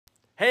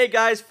Hey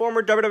guys,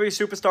 former WWE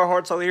superstar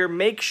Hornswoggle here.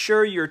 Make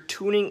sure you're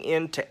tuning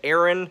in to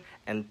Aaron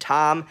and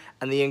Tom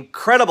and the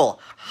incredible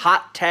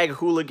Hot Tag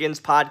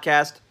Hooligans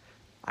podcast.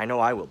 I know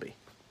I will be.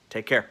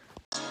 Take care.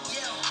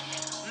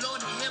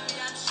 Lord, hear me,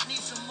 I just need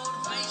some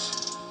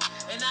motivation.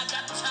 And I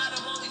got tired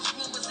of all these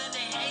rumors and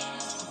they hating.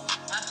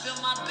 I feel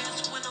my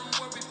best when I'm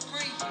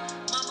worry-free.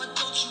 Mama,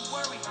 don't you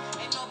worry,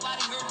 ain't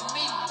nobody hurting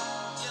me.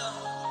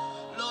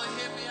 Yeah, Lord,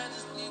 hear me, I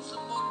just need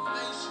some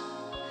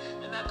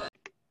motivation. And I got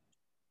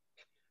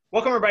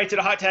Welcome, everybody, to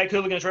the Hot Tag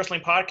Hooligans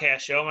Wrestling Podcast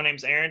Show. My name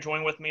is Aaron.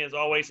 Joining with me, as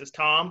always, is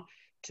Tom.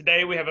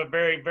 Today, we have a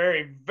very,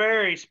 very,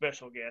 very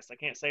special guest. I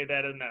can't say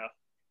that enough.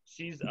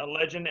 She's a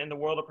legend in the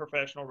world of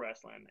professional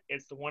wrestling.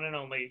 It's the one and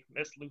only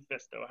Miss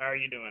Lufisto. How are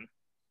you doing?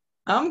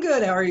 I'm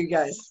good. How are you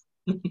guys?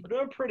 We're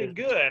doing pretty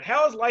good.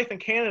 How is life in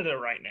Canada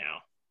right now?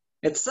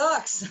 It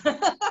sucks.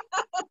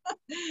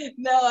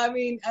 No, I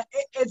mean,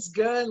 it's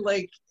good.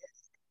 Like,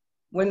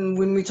 when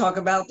we talk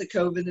about the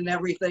COVID and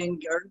everything,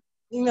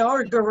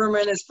 our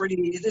government is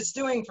it's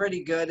doing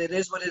pretty good. It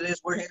is what it is.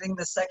 We're hitting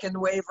the second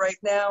wave right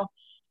now.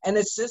 And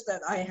it's just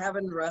that I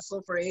haven't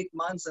wrestled for 8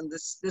 months. And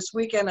this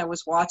weekend I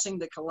was watching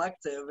The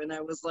Collective and I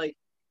was like,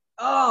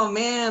 oh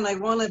man, I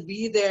want to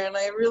be there. And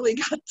I really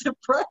got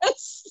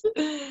depressed.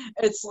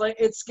 It's like,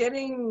 it's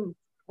getting,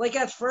 like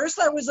at first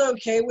I was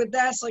okay with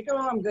that. It's like,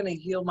 oh, I'm going to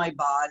heal my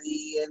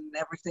body and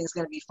everything's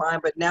going to be fine.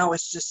 But now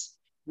it's just,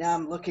 now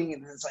I'm looking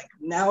and it's like,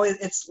 now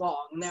it's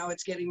long. Now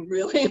it's getting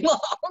really long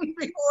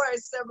before I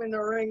step in the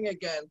ring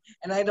again.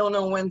 And I don't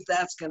know when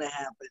that's going to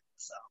happen.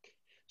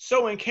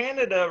 So in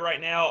Canada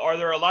right now, are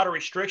there a lot of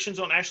restrictions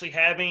on actually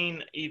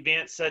having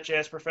events such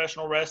as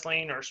professional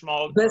wrestling or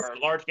small or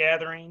large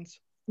gatherings?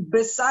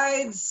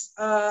 Besides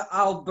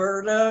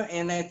Alberta,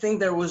 and I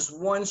think there was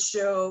one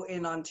show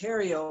in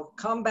Ontario,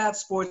 combat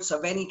sports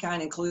of any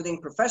kind,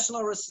 including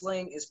professional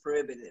wrestling, is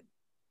prohibited.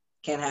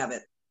 Can't have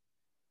it.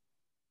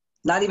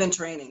 Not even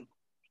training.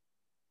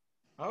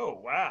 Oh,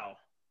 wow.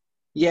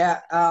 Yeah,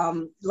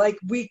 like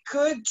we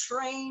could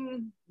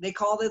train, they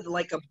called it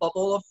like a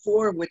bubble of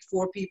four with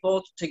 4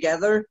 people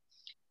together.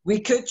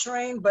 We could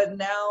train, but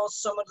now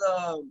some of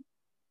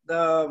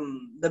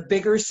the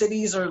bigger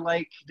cities are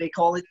like, they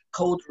call it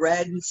code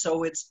red,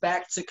 so it's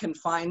back to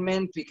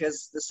confinement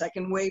because the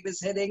second wave is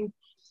hitting.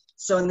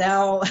 So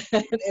now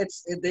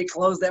they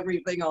closed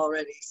everything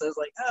already. So it's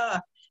like,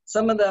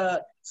 some of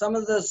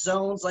the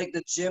zones, like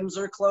the gyms,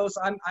 are closed.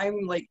 I'm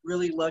like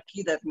really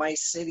lucky that my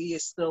city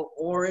is still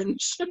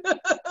orange.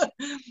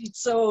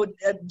 So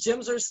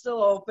gyms are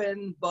still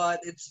open, but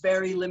it's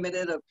very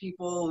limited of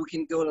people who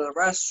can go to the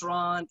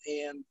restaurant,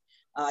 and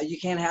you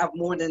can't have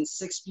more than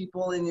 6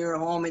 people in your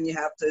home, and you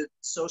have to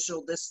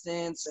social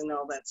distance and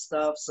all that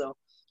stuff. So,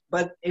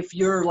 but if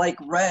you're like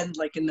red,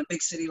 like in the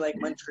big city like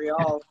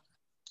Montreal,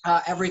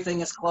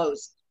 everything is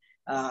closed.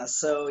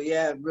 So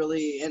yeah,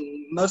 really, and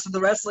most of the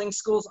wrestling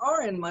schools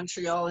are in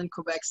Montreal and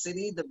Quebec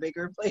City, the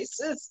bigger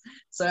places.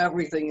 So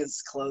everything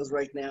is closed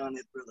right now, and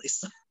it really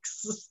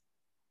sucks.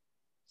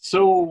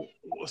 So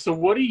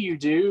what do you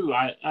do?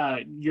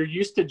 You're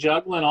used to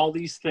juggling all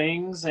these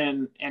things,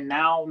 and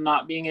now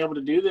not being able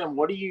to do them.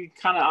 What do you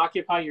kind of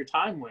occupy your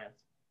time with?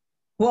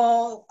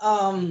 Well,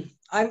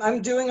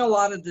 I'm doing a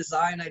lot of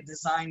design. I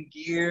design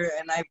gear,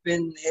 and I've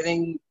been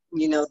hitting,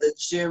 the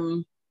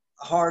gym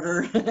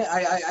harder.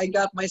 I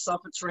got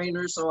myself a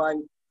trainer, so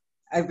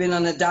I've been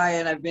on a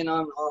diet. I've been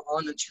on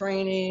a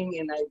training,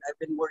 and I've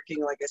been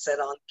working, like I said,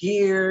 on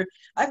gear.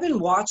 I've been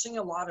watching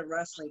a lot of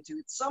wrestling too.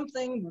 It's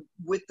something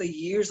with the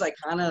years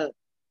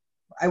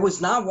I was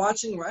not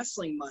watching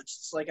wrestling much.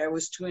 It's like I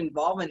was too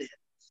involved in it.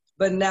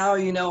 But now,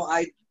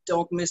 I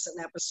don't miss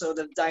an episode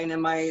of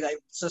Dynamite. I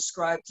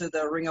subscribe to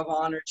the Ring of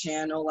Honor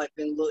channel. I've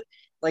been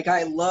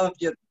I love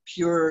the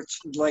Pure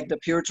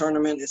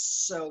tournament is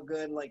so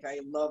good. Like,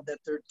 I love that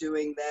they're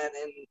doing that.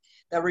 And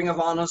that Ring of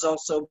Honor is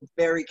also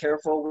very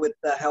careful with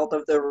the health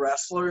of their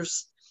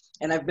wrestlers.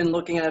 And I've been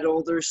looking at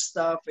older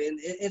stuff, and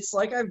it's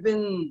like I've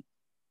been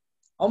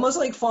almost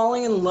like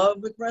falling in love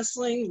with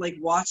wrestling, like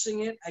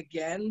watching it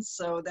again.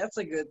 So that's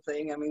a good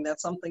thing. I mean,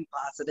 that's something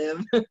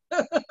positive.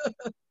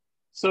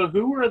 So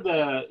who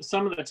are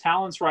some of the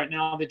talents right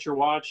now that you're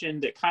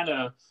watching that kind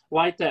of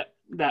light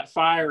that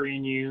fire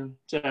in you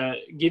to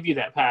give you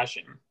that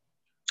passion?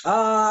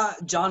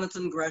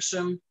 Jonathan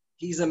Gresham.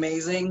 He's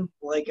amazing.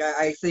 Like,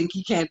 I think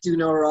he can't do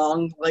no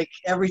wrong. Like,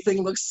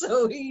 everything looks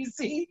so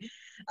easy.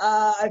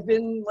 I've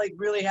been like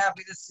really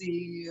happy to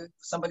see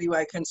somebody who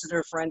I consider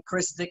a friend,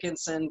 Chris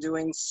Dickinson,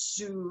 doing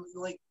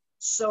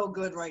so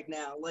good right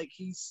now. Like,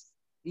 he's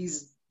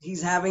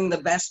having the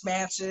best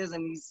matches,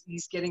 and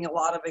he's getting a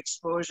lot of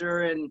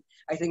exposure, and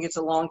I think it's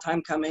a long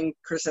time coming.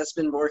 Chris has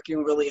been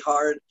working really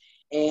hard,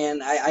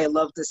 and I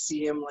love to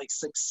see him like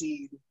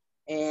succeed.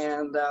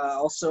 And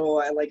also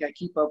I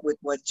keep up with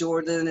what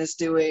Jordan is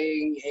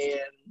doing,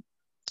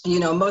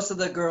 and most of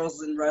the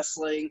girls in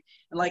wrestling.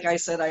 And like I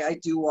said, I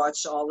do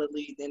watch All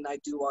Elite, and I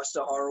do watch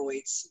the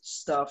Horrorweight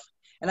stuff,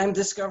 and I'm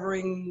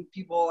discovering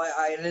people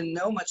I didn't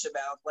know much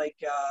about, like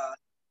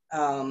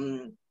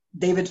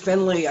David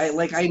Finlay.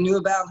 I knew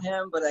about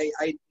him, but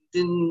I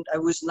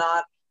was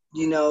not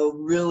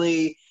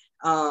really,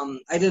 I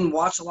didn't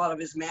watch a lot of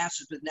his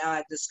matches, but now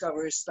I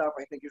discover his stuff.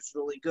 I think it's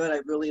really good. I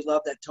really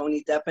love that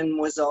Tony Deppen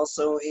was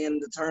also in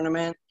the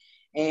tournament.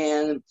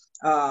 And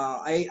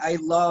I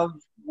love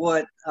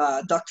what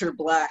Dr.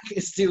 Black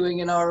is doing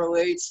in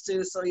ROH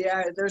too. So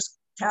yeah, there's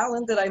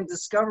talent that I'm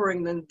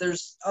discovering, then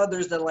there's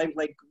others that I'm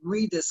like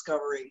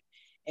rediscovering.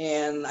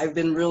 And I've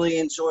been really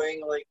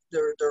enjoying like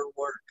their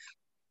work.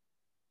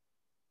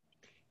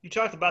 You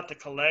talked about the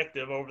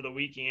collective over the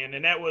weekend,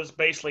 and that was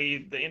basically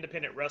the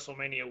independent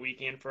WrestleMania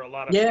weekend for a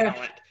lot of talent.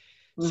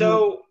 Mm-hmm.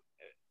 So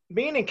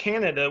being in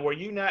Canada, were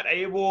you not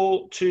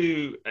able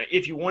to,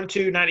 if you wanted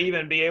to, not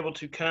even be able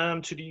to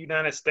come to the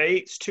United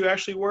States to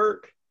actually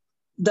work?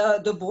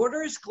 The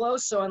border is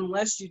closed, so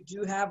unless you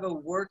do have a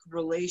work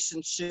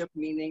relationship,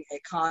 meaning a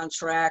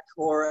contract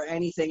or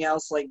anything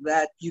else like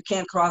that, you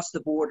can't cross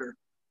the border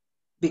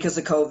because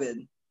of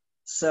COVID.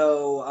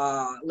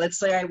 So let's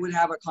say I would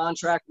have a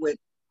contract with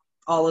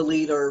All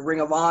Elite or Ring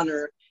of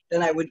Honor,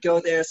 then I would go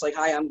there. It's like,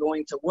 hi, I'm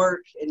going to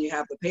work, and you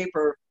have the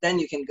paper, then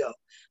you can go.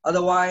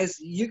 Otherwise,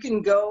 you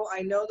can go.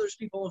 I know there's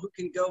people who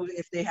can go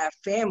if they have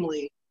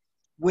family,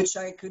 which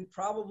I could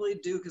probably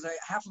do because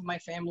half of my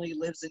family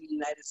lives in the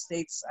United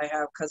States. I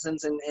have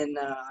cousins in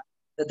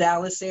the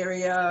Dallas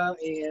area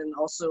and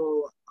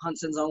also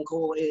Hunson's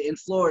uncle in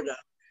Florida.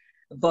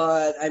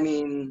 But, I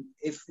mean,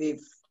 if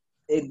it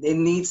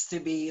needs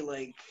to be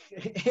like,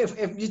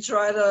 if you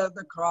try to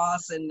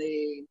cross and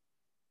they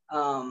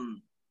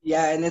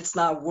and it's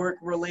not work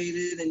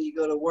related and you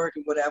go to work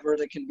and whatever,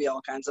 there can be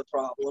all kinds of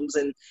problems.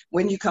 And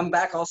when you come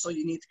back, also,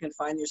 you need to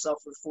confine yourself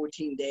for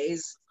 14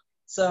 days.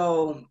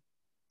 So,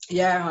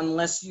 yeah,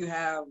 unless you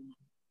have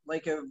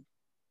like a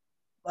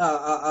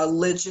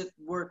legit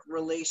work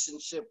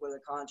relationship with a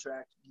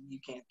contract, you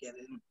can't get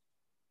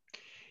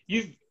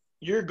in.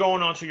 You're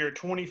going on to your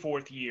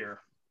 24th year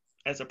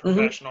as a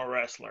professional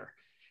wrestler,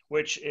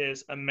 which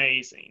is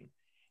amazing.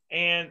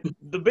 And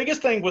the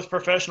biggest thing with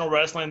professional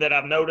wrestling that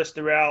I've noticed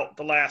throughout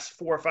the last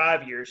 4 or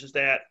 5 years is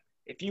that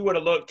if you would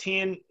have looked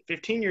 10,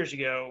 15 years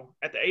ago,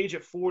 at the age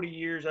of 40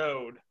 years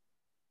old,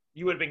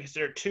 you would have been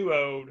considered too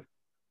old.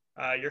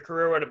 Your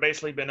career would have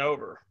basically been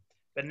over.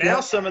 But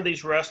now some of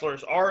these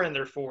wrestlers are in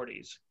their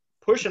 40s,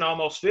 pushing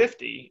almost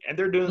 50, and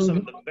they're doing some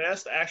of the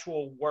best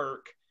actual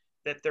work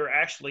that they're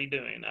actually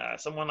doing.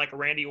 Someone like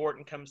Randy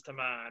Orton comes to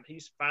mind.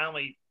 He's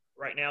finally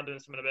right now doing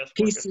some of the best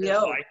work of his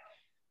life.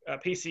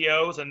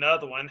 PCO is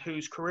another one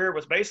whose career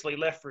was basically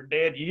left for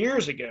dead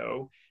years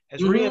ago,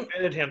 has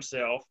reinvented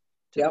himself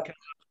to become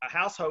a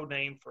household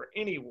name for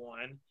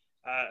anyone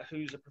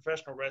who's a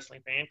professional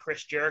wrestling fan.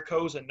 Chris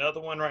Jericho is another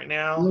one right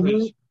now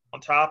who's on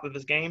top of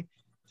his game.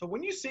 So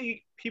when you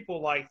see people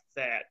like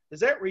that, does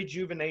that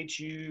rejuvenate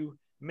you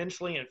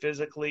mentally and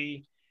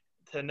physically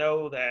to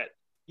know that,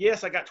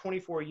 yes, I got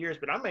 24 years,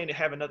 but I may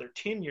have another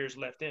 10 years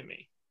left in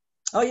me?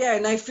 Oh, yeah,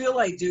 and I feel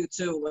I do,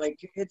 too. Like,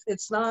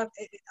 it's not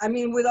 – I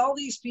mean, with all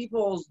these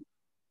people,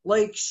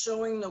 like,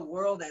 showing the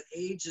world that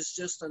age is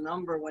just a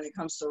number when it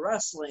comes to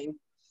wrestling,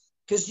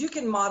 because you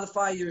can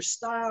modify your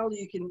style.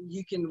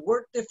 You can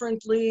work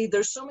differently.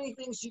 There's so many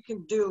things you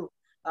can do.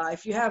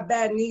 If you have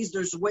bad knees,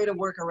 there's a way to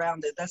work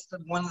around it. That's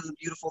one of the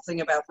beautiful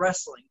thing about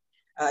wrestling.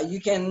 You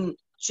can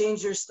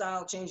change your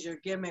style, change your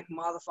gimmick,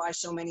 modify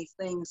so many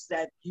things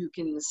that you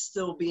can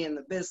still be in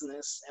the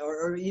business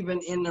or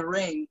even in the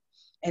ring.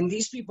 And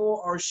these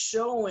people are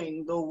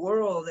showing the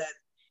world that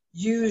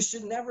you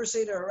should never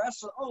say to a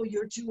wrestler, oh,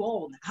 you're too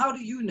old. How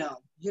do you know?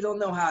 You don't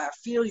know how I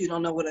feel. You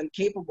don't know what I'm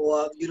capable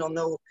of. You don't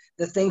know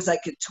the things I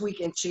could tweak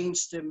and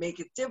change to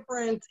make it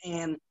different.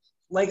 And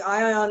like,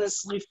 I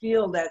honestly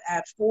feel that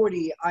at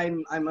 40,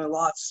 I'm a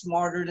lot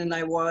smarter than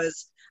I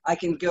was. I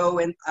can go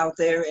out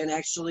there and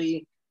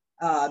actually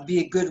be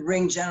a good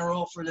ring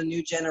general for the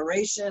new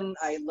generation.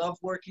 I love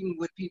working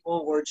with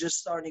people who are just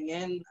starting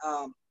in.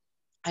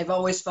 I've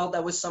always felt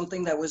that was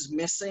something that was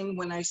missing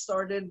when I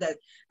started, that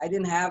I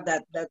didn't have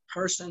that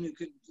person who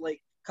could like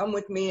come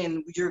with me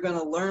and you're going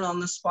to learn on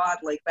the spot.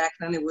 Like back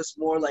then it was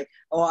more like,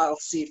 oh, I'll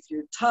see if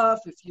you're tough,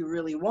 if you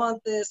really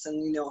want this,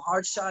 and, you know,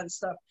 hard shot and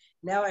stuff.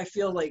 Now I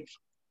feel like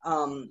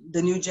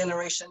the new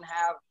generation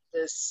have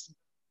this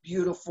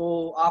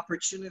beautiful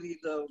opportunity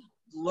to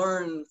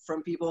learn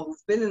from people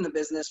who've been in the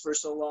business for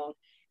so long,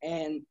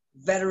 and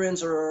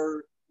veterans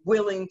are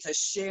willing to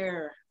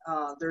share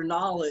their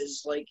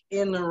knowledge like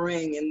in the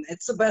ring, and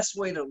it's the best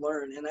way to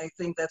learn. And I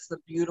think that's the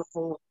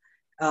beautiful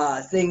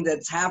thing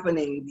that's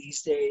happening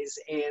these days,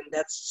 and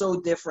that's so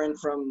different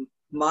from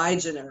my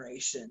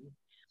generation.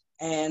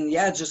 And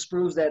yeah, it just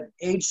proves that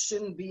age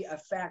shouldn't be a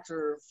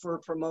factor for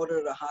a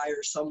promoter to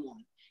hire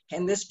someone.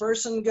 Can this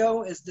person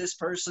go? Is this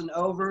person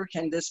over?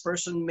 Can this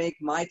person make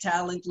my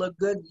talent look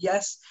good?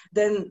 Yes.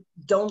 Then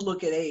don't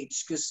look at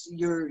age, because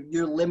you're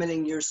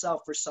limiting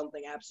yourself for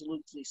something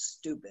absolutely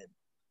stupid.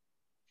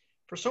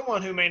 For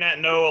someone who may not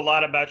know a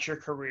lot about your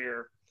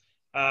career,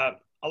 a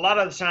lot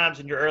of the times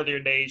in your earlier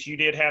days, you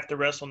did have to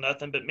wrestle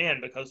nothing but men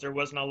because there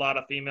wasn't a lot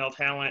of female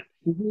talent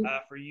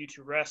for you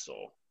to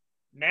wrestle.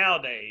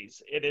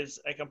 Nowadays, it is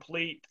a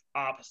complete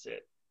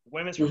opposite.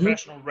 Women's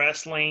professional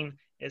wrestling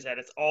is at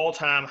its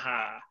all-time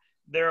high.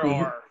 there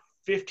are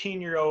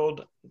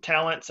 15-year-old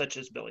talent such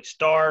as Billy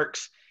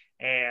Starks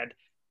and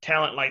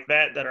talent like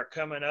that are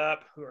coming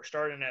up who are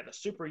starting at a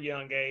super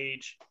young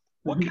age.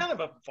 What kind of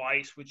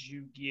advice would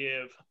you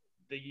give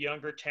the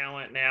younger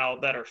talent now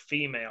that are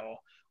female?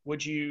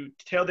 Would you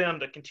tell them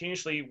to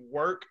continuously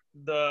work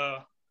the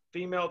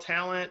female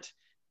talent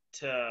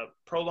to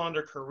prolong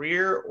their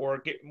career, or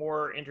get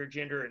more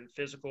intergender and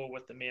physical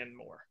with the men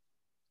more?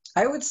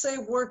 I would say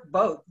work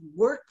both.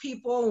 Work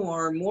people who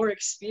are more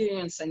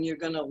experienced, and you're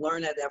going to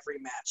learn at every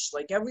match.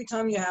 Like every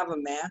time you have a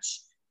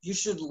match, you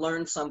should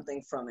learn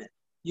something from it.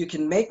 You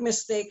can make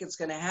mistake. It's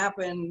going to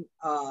happen.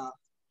 I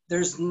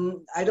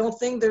don't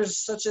think there's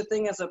such a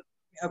thing as a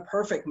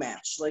perfect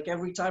match. Like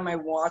every time I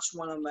watch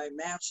one of my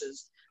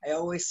matches, I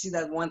always see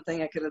that one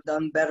thing I could have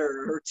done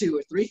better, or 2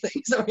 or 3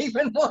 things, or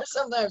even more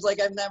sometimes.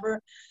 Like I've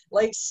never,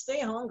 like,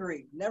 stay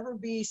hungry, never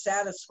be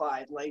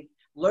satisfied. Like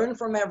learn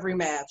from every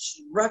match.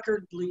 I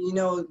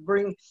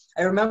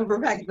remember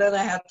back then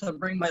I had to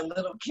bring my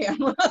little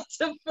camera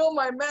to film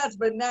my match,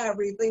 but now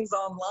everything's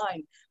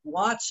online.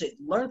 Watch it,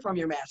 learn from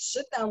your match.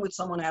 Sit down with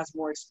someone who has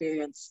more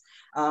experience.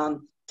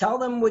 Tell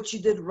them what you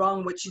did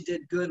wrong, what you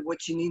did good,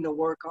 what you need to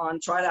work on.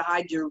 Try to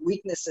hide your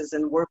weaknesses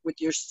and work with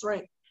your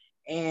strength.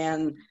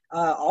 And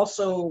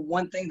also,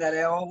 one thing that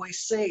I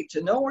always say,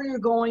 to know where you're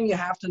going, you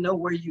have to know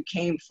where you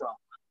came from.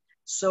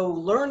 So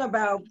learn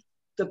about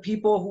the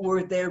people who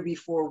were there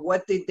before.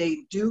 What did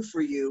they do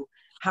for you?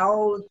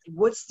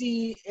 What's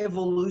the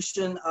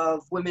evolution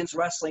of women's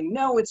wrestling?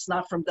 No, it's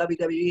not from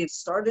WWE. It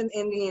started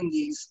in the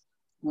Indies.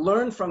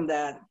 Learn from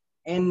that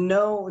and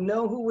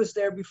know who was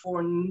there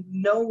before.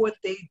 Know what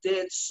they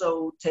did.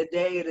 So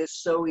today it is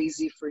so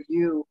easy for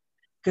you.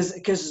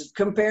 Because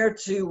compared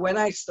to when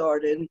I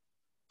started,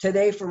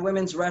 today for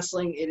women's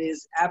wrestling, it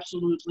is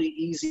absolutely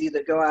easy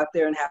to go out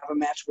there and have a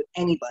match with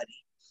anybody.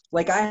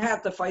 Like I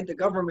had to fight the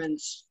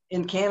governments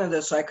in Canada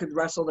so I could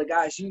wrestle the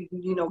guys.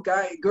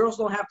 Girls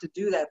don't have to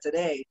do that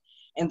today.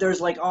 And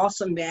there's like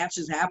awesome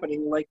matches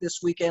happening. Like this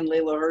weekend,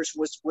 Layla Hirsch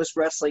was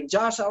wrestling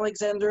Josh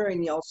Alexander,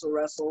 and he also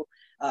wrestled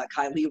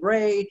Kylie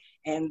Ray.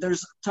 And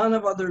there's a ton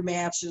of other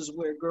matches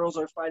where girls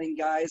are fighting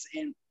guys,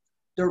 and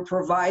they're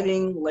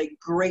providing like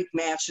great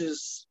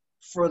matches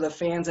for the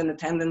fans in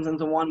attendance and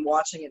the one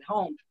watching at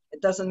home.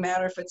 It doesn't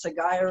matter if it's a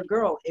guy or a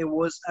girl. It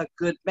was a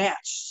good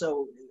match.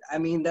 So, I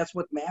mean, that's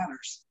what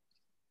matters.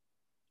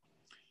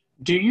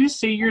 Do you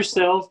see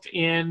yourself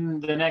in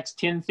the next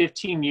 10,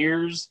 15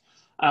 years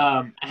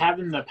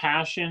having the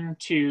passion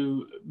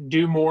to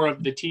do more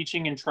of the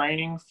teaching and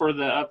training for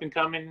the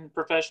up-and-coming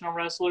professional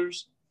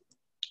wrestlers?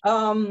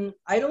 I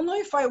don't know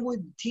if I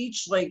would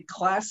teach like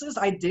classes.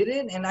 I did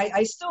it, and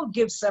I still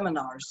give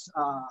seminars.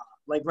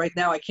 Like right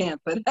now I can't,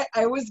 but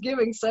I was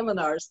giving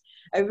seminars.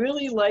 I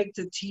really like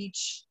to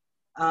teach.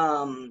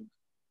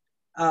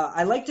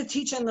 I like to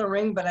teach in the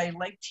ring, but I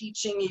like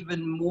teaching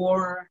even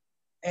more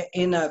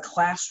in a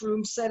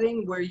classroom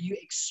setting where you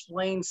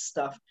explain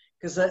stuff.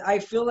 Because I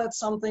feel that's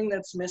something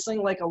that's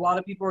missing. Like a lot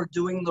of people are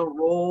doing the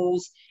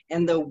rolls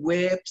and the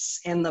whips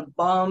and the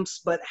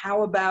bumps, but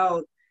how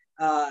about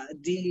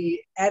the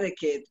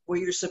etiquette where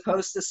you're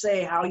supposed to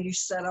say how you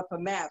set up a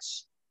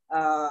match,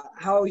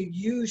 how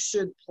you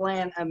should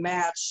plan a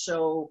match.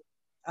 So,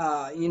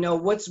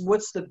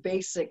 what's the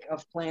basic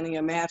of planning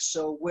a match?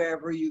 So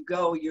wherever you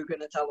go, you're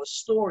going to tell a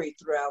story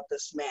throughout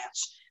this match.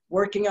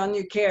 Working on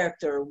your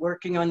character,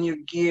 working on your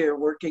gear,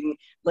 working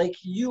like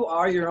you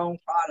are your own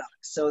product.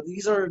 So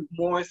these are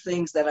more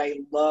things that I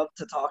love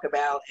to talk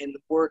about and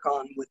work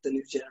on with the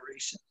new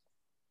generation.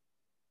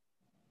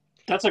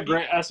 That's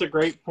a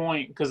great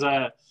point, because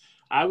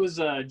I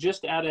was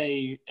just at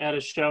a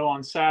show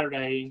on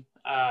Saturday,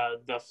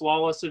 the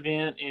Flawless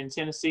event in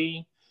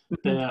Tennessee,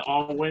 the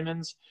all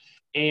women's,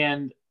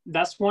 and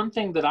that's one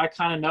thing that I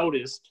kind of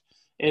noticed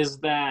is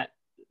that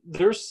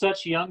there's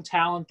such young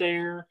talent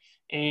there,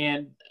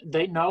 and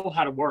they know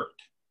how to work.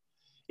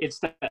 It's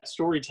that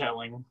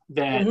storytelling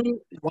that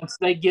once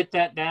they get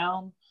that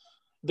down,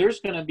 there's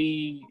going to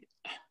be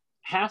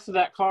half of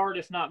that card,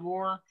 if not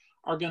more,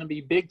 are going to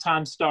be big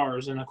time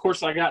stars. And of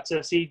course I got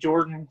to see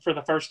Jordan for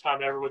the first time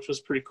ever, which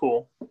was pretty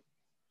cool.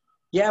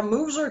 Yeah,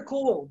 moves are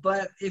cool,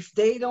 but if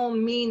they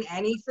don't mean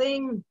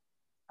anything,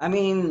 I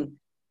mean,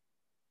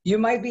 you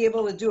might be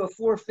able to do a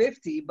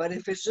 450, but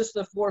if it's just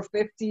a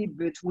 450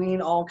 between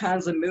all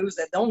kinds of moves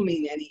that don't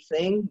mean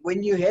anything,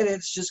 when you hit it,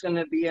 it's just going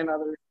to be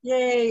another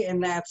yay,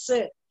 and that's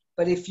it.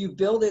 But if you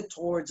build it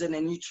towards it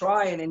and you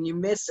try it and you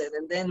miss it,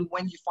 and then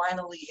when you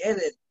finally hit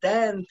it,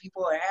 then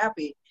people are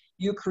happy.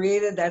 You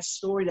created that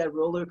story, that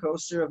roller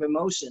coaster of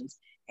emotions.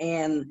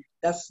 And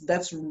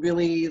that's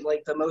really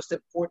like the most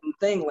important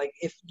thing. Like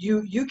if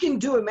you can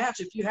do a match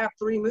if you have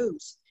 3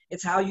 moves.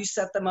 It's how you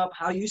set them up,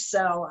 how you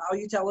sell, how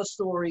you tell a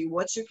story,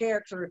 what's your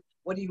character,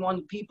 what do you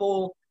want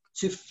people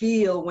to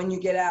feel when you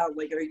get out?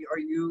 Like, are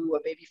you a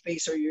baby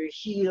face or you're a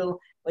heel?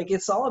 Like,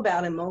 it's all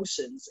about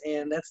emotions,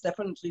 and that's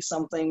definitely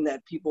something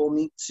that people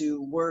need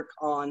to work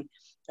on.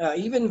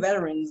 Even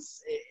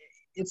veterans,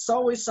 it's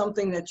always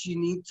something that you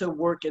need to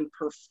work and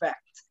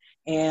perfect.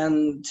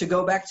 And to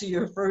go back to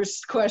your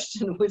first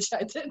question, which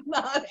I did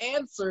not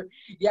answer,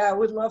 yeah, I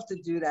would love to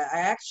do that. I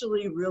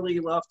actually really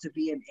love to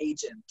be an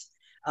agent.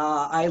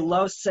 I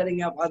love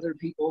setting up other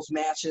people's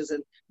matches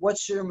and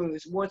what's your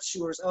moves, what's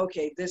yours.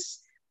 Okay,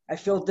 I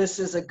feel this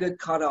is a good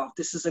cutoff.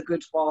 This is a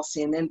good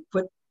falsie, and then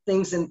put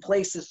things in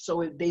places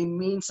so they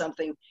mean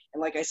something.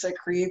 And like I said,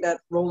 create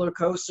that roller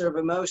coaster of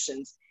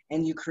emotions,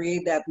 and you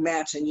create that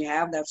match, and you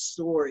have that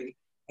story,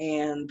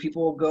 and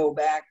people will go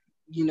back.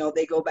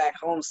 They go back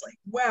home. It's like,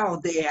 wow,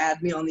 they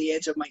had me on the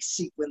edge of my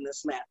seat when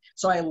this match.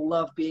 So I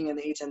love being an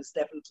agent. It's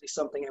definitely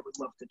something I would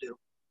love to do.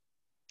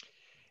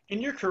 In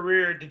your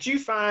career, did you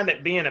find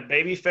that being a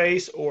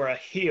babyface or a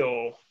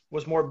heel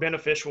was more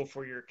beneficial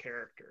for your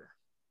character?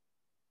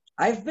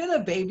 I've been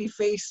a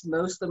babyface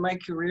most of my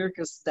career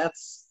because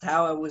that's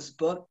how I was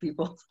booked.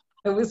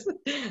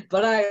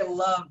 But I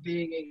love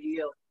being a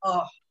heel.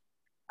 Oh,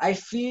 I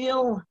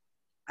feel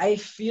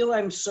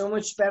I'm so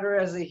much better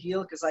as a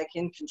heel because I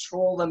can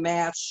control the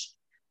match.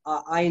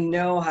 I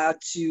know how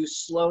to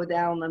slow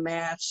down the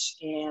match,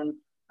 and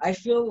I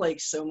feel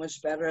like so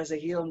much better as a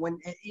heel. And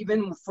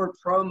even for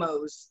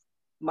promos,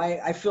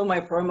 I feel my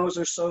promos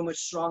are so much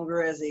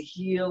stronger as a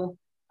heel.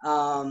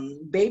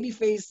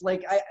 Babyface,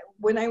 like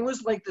when I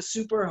was like the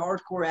super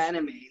hardcore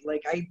anime,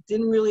 like I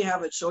didn't really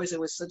have a choice. It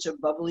was such a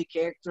bubbly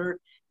character,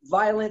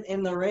 violent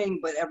in the ring,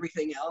 but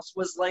everything else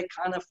was like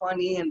kind of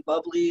funny and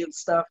bubbly and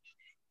stuff.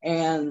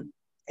 And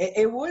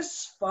it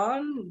was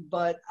fun,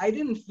 but I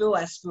didn't feel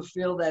as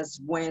fulfilled as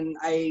when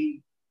I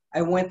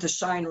went to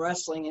Shine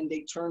Wrestling and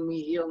they turned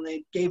me heel and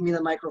they gave me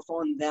the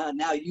microphone.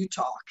 Now you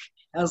talk.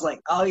 I was like,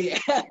 oh yeah.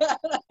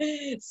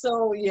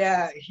 So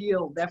yeah,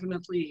 heel,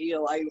 definitely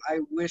heel. I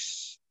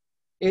wish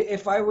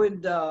if I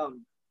would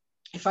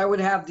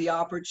have the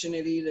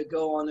opportunity to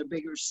go on a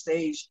bigger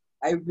stage,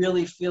 I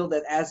really feel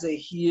that as a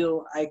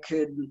heel, I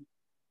could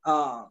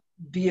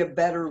be a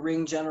better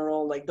ring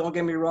general. Like, don't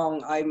get me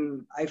wrong,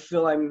 I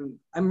feel I'm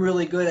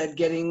really good at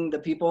getting the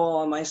people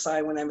on my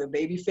side when I'm a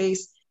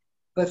babyface,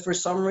 but for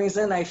some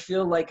reason, I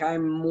feel like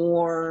I'm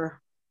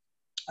more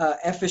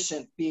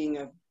efficient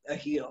being a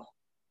heel.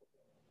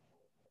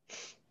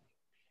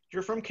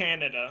 You're from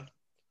Canada,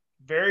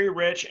 very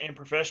rich in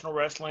professional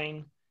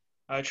wrestling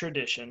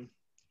tradition.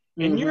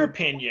 In your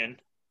opinion,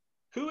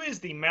 who is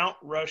the Mount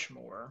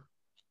Rushmore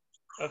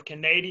of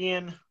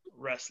Canadian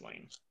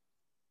wrestling?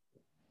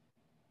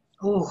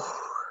 Oh,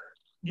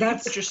 you can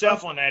put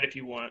yourself on that if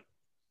you want.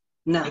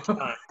 No, it's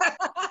fine.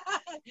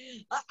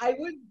 I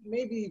would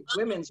maybe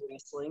women's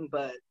wrestling,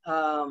 but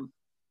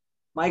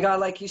my God,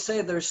 like you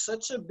say, there's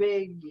such a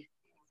big,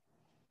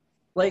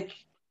 like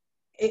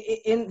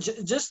in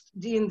just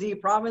the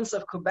province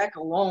of Quebec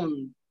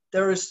alone,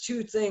 there was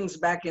two things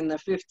back in the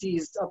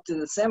 50s up to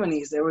the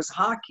 70s. There was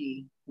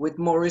hockey with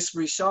Maurice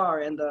Richard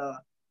and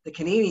the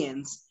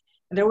Canadians,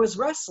 and there was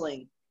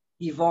wrestling.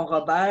 Yvon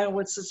Robert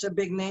was such a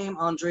big name.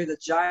 Andre the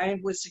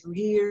Giant was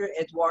here.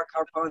 Edouard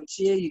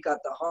Carpentier. You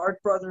got the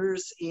Hart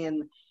brothers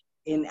in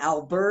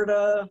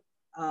Alberta.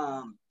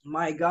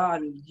 My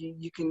God,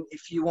 you can,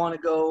 if you want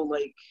to go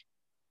like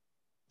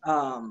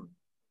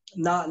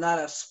not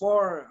as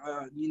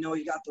far.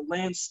 You got the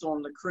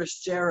Landstorm, the Chris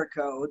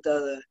Jericho,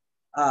 the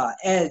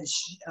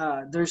Edge.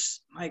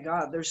 There's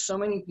so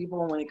many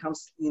people when it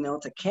comes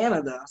to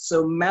Canada.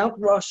 So Mount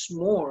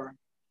Rushmore.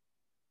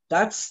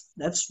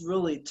 That's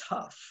really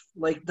tough.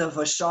 Like the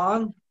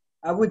Vachon,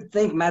 I would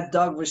think Mad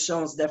Dog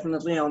Vachon is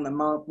definitely on the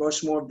Mount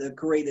Rushmore of the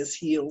greatest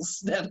heels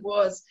that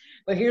was.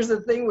 But here's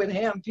the thing with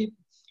him,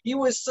 he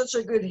was such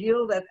a good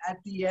heel that at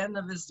the end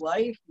of his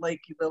life, like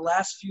the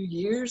last few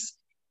years,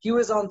 he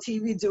was on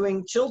TV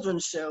doing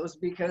children's shows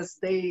because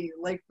the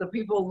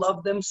people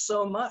loved them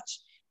so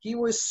much. He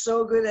was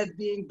so good at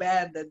being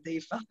bad that they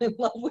fell in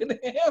love with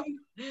him.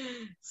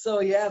 So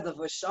yeah, the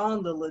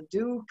Vachon, the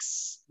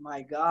Ledukes,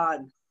 my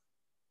God.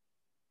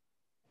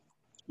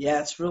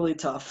 Yeah, it's really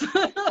tough.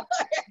 I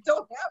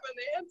don't have an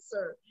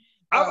answer.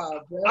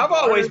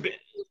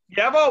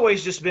 I've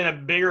always just been a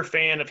bigger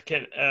fan of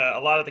a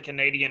lot of the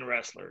Canadian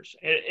wrestlers.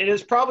 It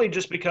is probably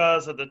just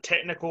because of the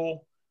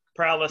technical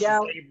prowess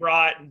that they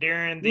brought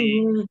during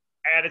the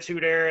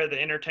Attitude Era, the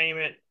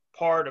entertainment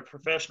part of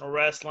professional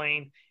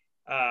wrestling.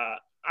 I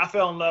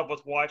fell in love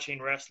with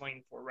watching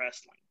wrestling for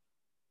wrestling.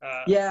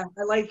 As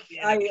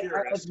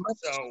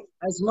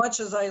much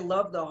as I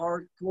love the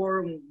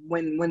hardcore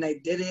when I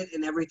did it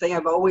and everything,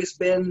 I've always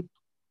been,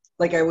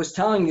 like I was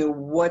telling you,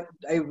 what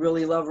I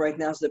really love right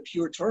now is the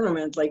pure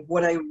tournament. Like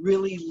what I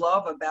really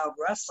love about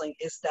wrestling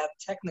is that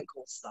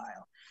technical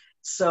style.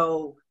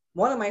 So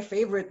one of my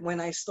favorite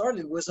when I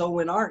started was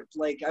Owen Hart.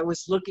 Like I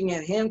was looking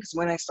at him because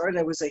when I started,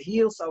 I was a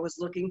heel. So I was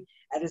looking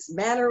at his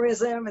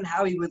mannerism and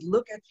how he would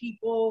look at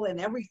people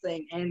and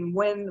everything. And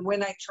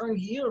when I turned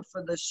heel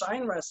for the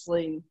Shine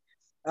Wrestling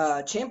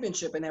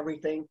championship and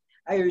everything,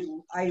 I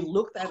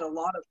looked at a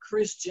lot of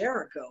Chris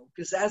Jericho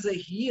because as a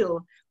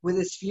heel with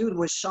his feud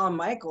with Shawn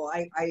Michaels,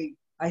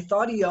 I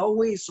thought he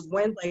always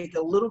went like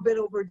a little bit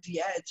over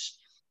the edge.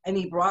 and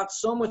he brought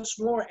so much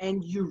more,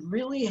 and you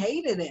really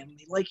hated him.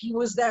 Like, he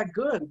was that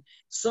good.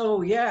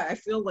 So, yeah, I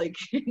feel like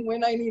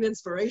when I need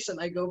inspiration,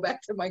 I go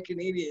back to my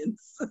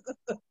Canadians.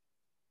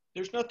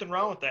 There's nothing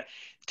wrong with that.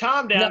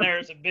 Tom No. down there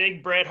is a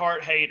big Bret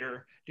Hart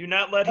hater. Do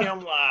not let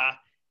him lie.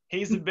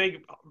 He's a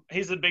big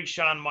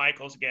Shawn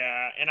Michaels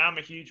guy, and I'm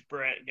a huge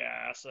Bret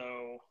guy.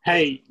 So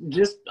Hey,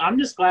 I'm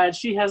just glad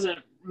she hasn't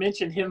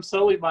mentioned him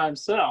solely by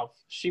himself.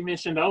 She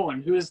mentioned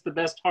Owen, who is the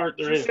best Hart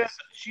there is.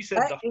 she said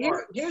the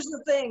Hart. Here's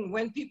the thing.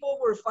 When people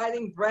were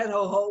fighting Bret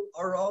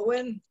or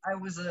Owen, I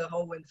was a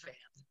Owen fan.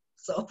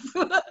 So,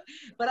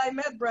 but I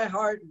met Bret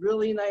Hart,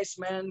 really nice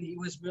man. He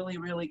was really,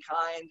 really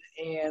kind.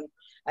 And,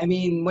 I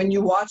mean, when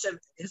you watch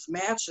his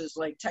matches,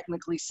 like,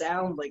 technically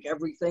sound, like,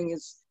 everything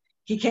is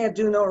 – he can't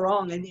do no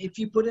wrong. And if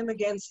you put him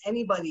against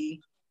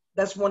anybody,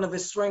 that's one of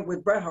his strengths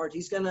with Bret Hart.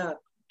 He's going to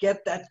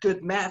get that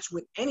good match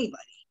with anybody.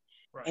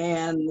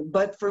 Right.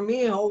 But for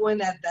me, Owen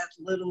had that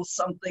little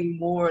something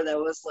more that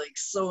was, like,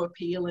 so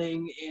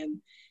appealing.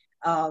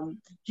 And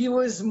he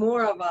was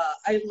more of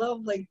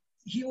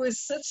he was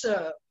such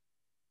a –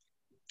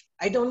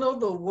 I don't know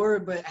the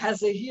word, but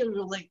as a heel,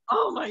 you're like,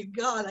 oh my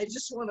God, I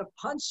just want to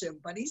punch him.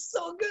 But he's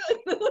so good.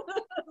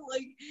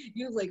 Like,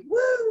 he was like,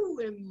 woo,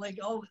 and like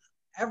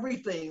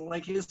everything,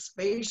 like his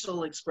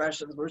facial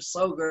expressions were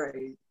so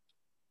great.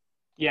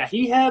 Yeah,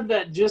 he had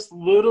that just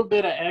little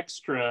bit of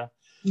extra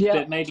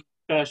that made him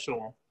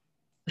special.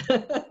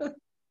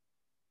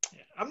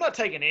 I'm not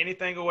taking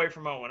anything away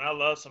from Owen. I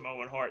love some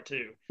Owen Hart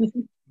too,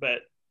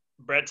 but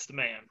Bret's the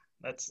man.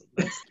 That's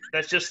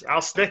just,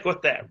 I'll stick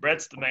with that.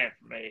 Bret's the man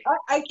for me.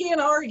 I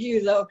can't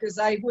argue, though, because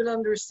I would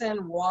understand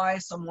why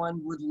someone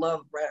would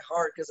love Bret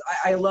Hart, because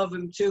I love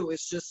him, too.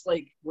 It's just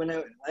like,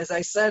 as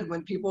I said,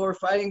 when people were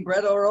fighting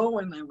Bret or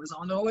Owen, I was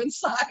on Owen's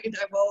side.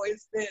 I've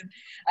always been.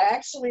 I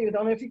actually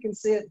don't know if you can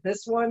see it.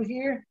 This one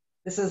here,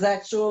 this is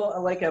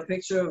like a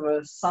picture of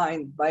a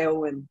sign by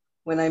Owen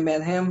when I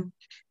met him.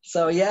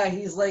 So, yeah,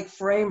 he's, like,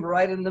 framed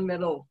right in the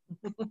middle.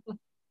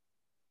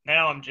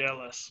 Now I'm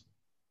jealous.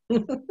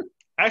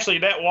 Actually,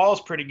 that wall is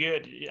pretty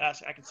good.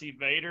 I can see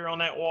Vader on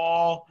that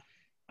wall.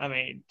 I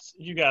mean,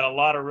 you got a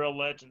lot of real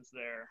legends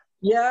there.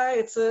 Yeah,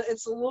 it's a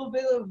little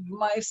bit of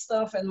my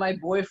stuff and my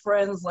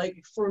boyfriends.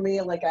 Like, for me,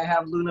 like, I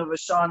have Luna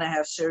Vachon, I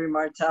have Sherry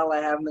Martel,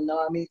 I have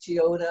Manami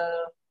Chioda,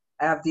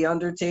 I have The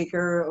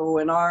Undertaker,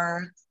 Owen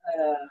Hart,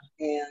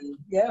 and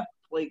yeah,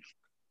 like,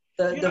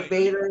 the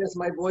Vader is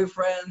my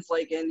boyfriend's,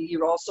 like, and he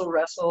also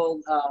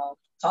wrestled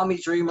Tommy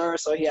Dreamer,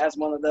 so he has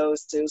one of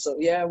those too. So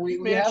yeah, we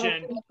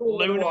mentioned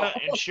Luna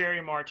and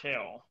Sherry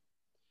Martel,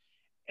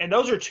 and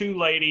those are two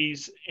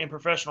ladies in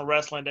professional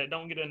wrestling that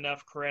don't get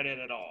enough credit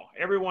at all.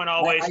 Everyone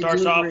always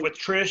starts off with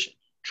Trish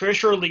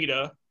or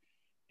Lita,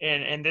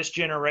 and this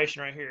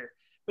generation right here.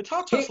 But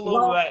talk to us a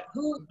little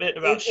bit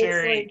about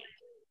Sherry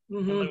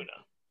and Luna.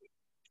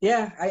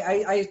 Yeah,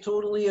 I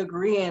totally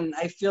agree, and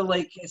I feel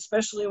like,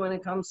 especially when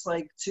it comes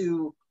like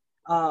to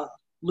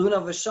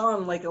Luna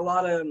Vachon, like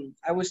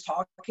I was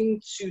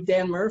talking to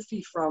Dan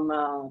Murphy from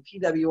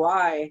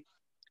PWI,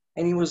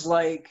 and he was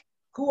like,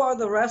 who are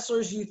the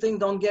wrestlers you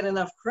think don't get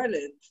enough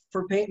credit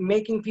for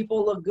making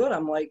people look good?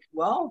 I'm like,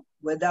 well,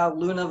 without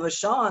Luna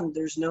Vachon,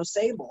 there's no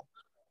Sable.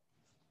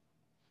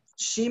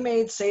 She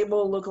made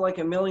Sable look like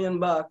 $1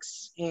 million,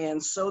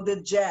 and so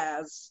did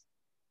Jazz.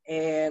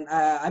 And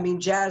I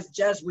mean, Jazz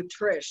with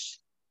Trish.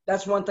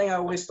 That's one thing I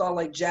always thought,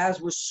 like,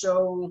 Jazz was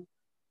so,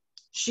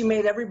 she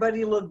made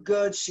everybody look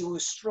good. She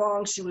was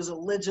strong. She was a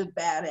legit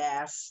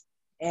badass.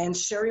 And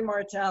Sherry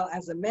Martel,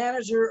 as a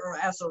manager or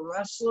as a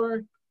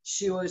wrestler,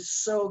 she was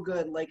so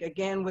good. Like,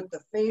 again, with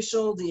the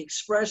facial, the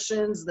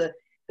expressions, the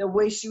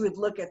way she would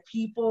look at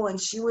people, and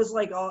she was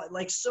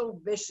like so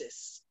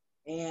vicious.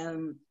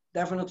 And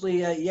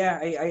definitely,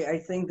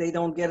 I think they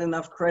don't get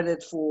enough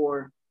credit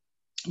for,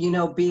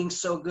 being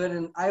so good.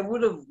 And I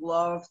would have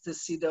loved to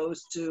see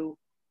those two,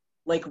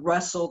 like,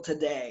 wrestle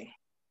today.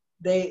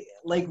 They,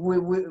 like,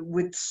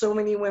 with so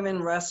many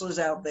women wrestlers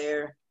out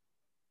there,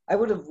 I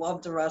would have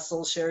loved to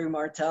wrestle Sherry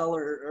Martel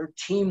or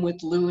team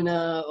with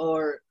Luna,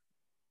 or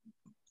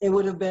it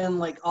would have been,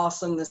 like,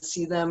 awesome to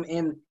see them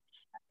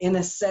in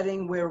a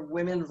setting where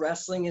women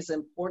wrestling is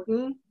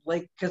important.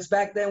 Like, because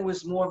back then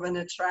was more of an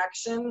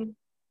attraction.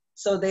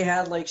 So they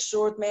had, like,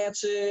 short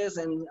matches,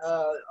 and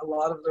a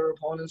lot of their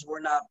opponents were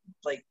not,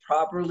 like,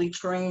 properly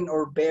trained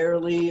or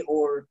barely,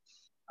 or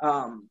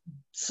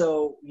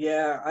so,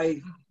 yeah,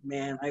 I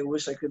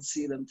wish I could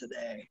see them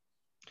today.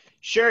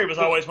 Sherry was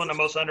always one of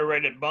the most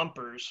underrated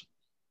bumpers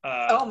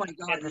oh my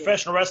God, in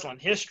professional wrestling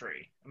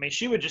history. I mean,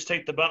 she would just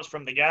take the bumps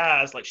from the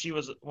guys like she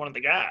was one of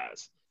the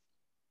guys.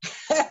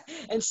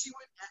 And she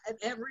would, at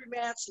every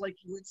match, like,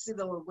 you would see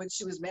when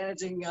she was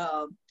managing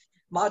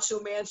Macho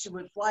Man, she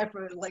would fly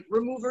from, like,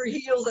 remove her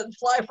heels and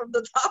fly from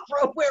the top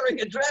rope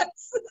wearing a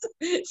dress.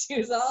 She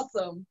was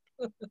awesome.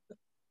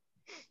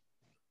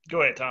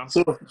 Go ahead, Tom.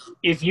 So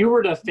if you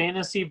were to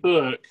fantasy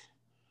book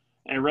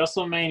a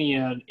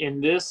WrestleMania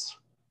in this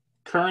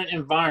current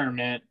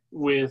environment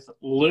with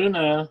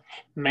Luna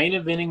main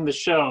eventing the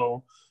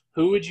show,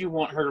 who would you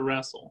want her to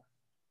wrestle?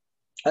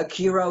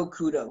 Akira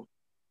Okuda.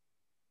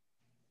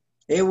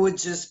 It would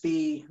just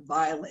be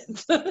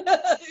violent.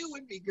 It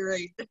would be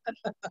great.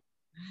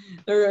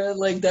 They're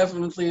like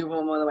definitely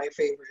one of my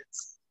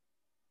favorites.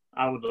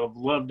 I would have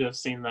loved to have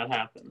seen that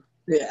happen.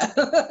 Yeah.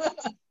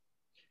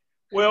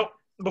 Well,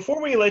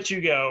 before we let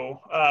you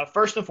go,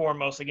 first and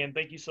foremost, again,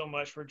 thank you so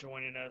much for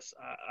joining us.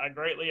 I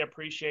greatly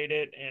appreciate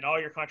it and all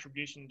your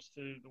contributions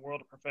to the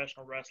world of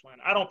professional wrestling.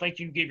 I don't think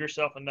you give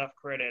yourself enough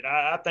credit.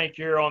 I think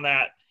you're on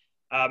that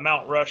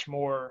Mount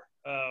Rushmore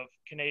of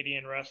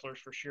Canadian wrestlers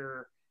for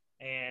sure.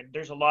 And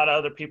there's a lot of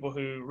other people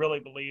who really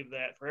believe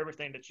that for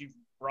everything that you've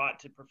brought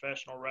to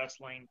professional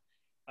wrestling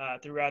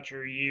throughout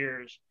your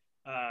years,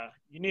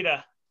 you need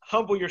to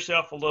humble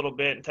yourself a little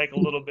bit and take a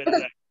little bit of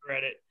that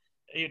credit,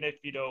 even if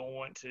you don't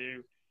want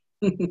to.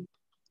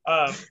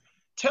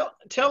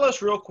 Tell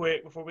us real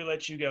quick before we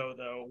let you go,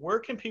 though, where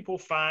can people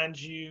find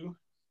you?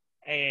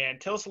 And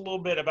tell us a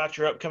little bit about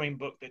your upcoming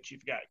book that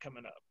you've got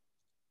coming up.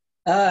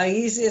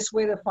 Easiest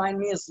way to find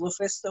me is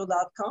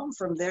lufisto.com.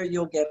 From there,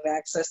 you'll get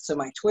access to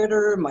my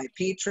Twitter, my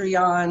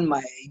Patreon,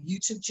 my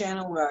YouTube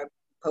channel where I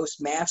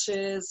post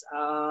matches.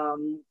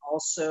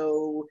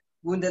 Also,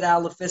 Wounded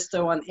Al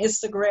Lufisto on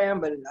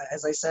Instagram. But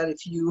as I said,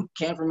 if you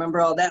can't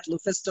remember all that,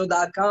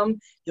 lufisto.com,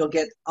 you'll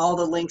get all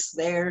the links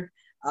there.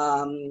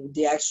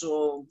 The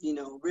actual,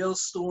 real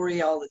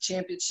story, all the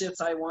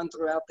championships I won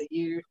throughout the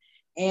year.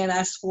 And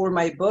as for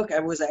my book, I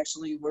was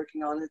actually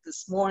working on it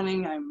this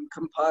morning. I'm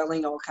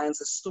compiling all kinds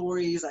of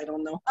stories. I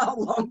don't know how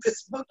long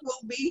this book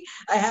will be.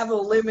 I have a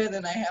limit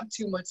and I have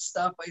too much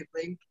stuff, I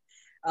think.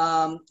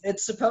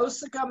 It's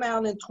supposed to come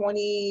out in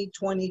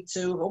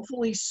 2022,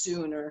 hopefully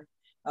sooner.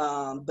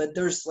 But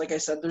there's, like I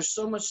said, there's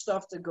so much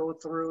stuff to go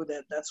through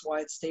that's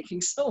why it's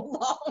taking so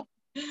long.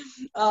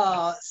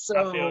 I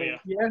feel you.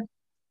 Yeah.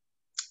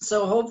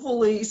 So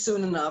hopefully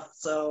soon enough.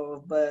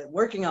 But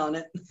working on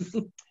it.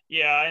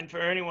 Yeah, and for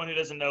anyone who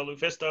doesn't know,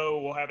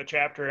 Lufisto will have a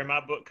chapter in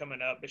my book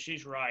coming up, but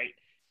she's right.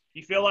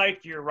 You feel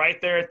like you're right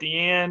there at the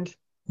end,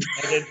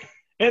 and then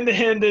in the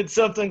end, then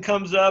something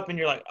comes up, and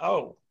you're like,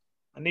 oh,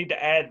 I need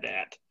to add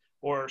that,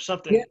 or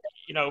something,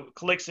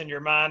 clicks in your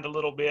mind a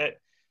little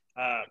bit.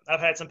 I've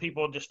had some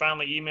people just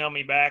finally email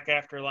me back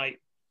after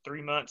like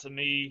 3 months of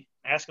me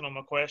asking them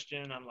a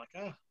question. I'm like,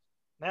 oh,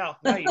 now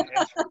you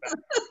answer that.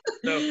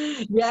 So,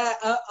 yeah,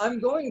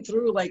 I'm going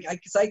through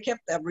because I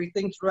kept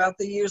everything throughout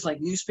the years, like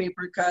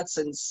newspaper cuts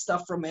and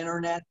stuff from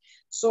internet.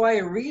 So I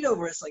read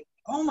over it's like,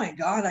 oh my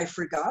God, I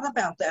forgot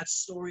about that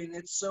story and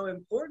it's so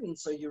important.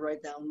 So you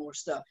write down more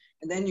stuff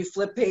and then you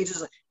flip pages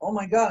like, oh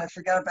my God, I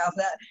forgot about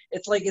that.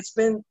 It's like it's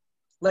been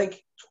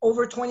like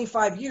over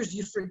 25 years,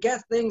 you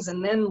forget things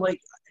and then like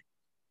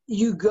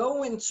you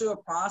go into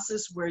a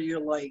process where you're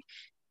like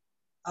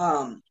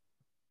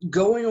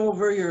going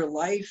over your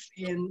life,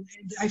 and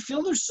I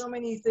feel there's so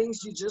many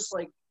things you just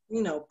like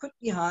put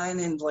behind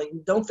and like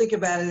don't think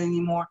about it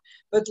anymore,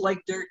 but like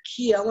they're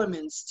key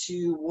elements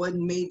to what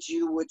made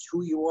you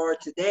who you are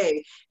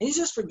today, and you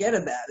just forget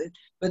about it.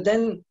 But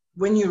then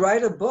when you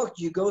write a book,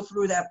 you go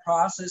through that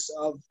process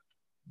of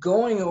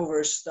going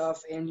over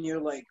stuff and you're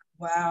like,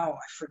 wow,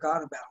 I forgot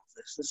about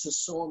this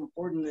is so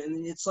important.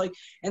 And it's like,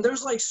 and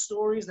there's like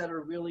stories that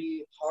are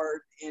really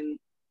hard, and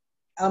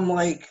I'm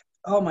like,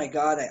 oh my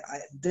God,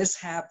 this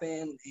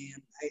happened,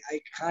 and I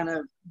kind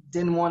of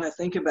didn't want to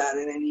think about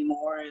it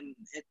anymore. And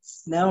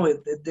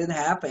it did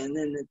happen,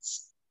 and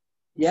it's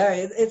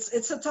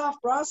a tough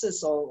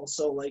process.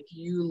 Also, like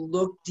you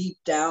look deep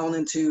down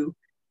into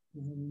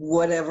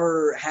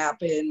whatever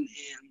happened,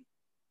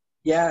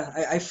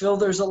 and I feel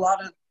there's a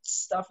lot of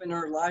stuff in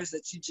our lives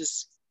that you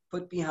just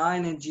put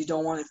behind and you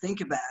don't want to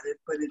think about it,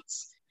 but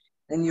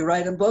and you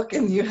write a book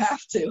and you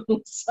have to.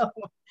 So.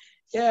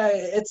 Yeah,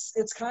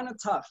 it's kind of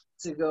tough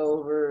to go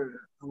over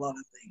a lot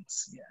of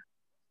things. Yeah.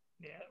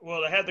 Yeah.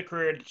 Well, to have the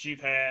career that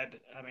you've had,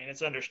 I mean,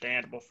 it's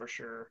understandable for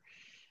sure.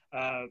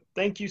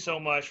 Thank you so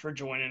much for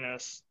joining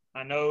us.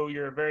 I know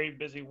you're a very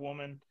busy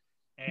woman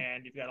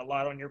and you've got a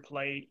lot on your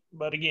plate.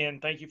 But again,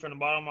 thank you from the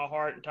bottom of my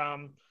heart. And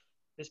Tom,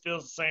 this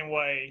feels the same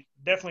way.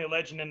 Definitely a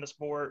legend in the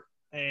sport.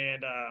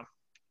 And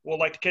we'll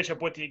like to catch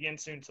up with you again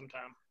soon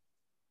sometime.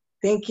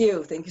 Thank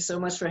you. Thank you so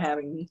much for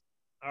having me.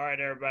 All right,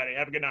 everybody.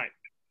 Have a good night.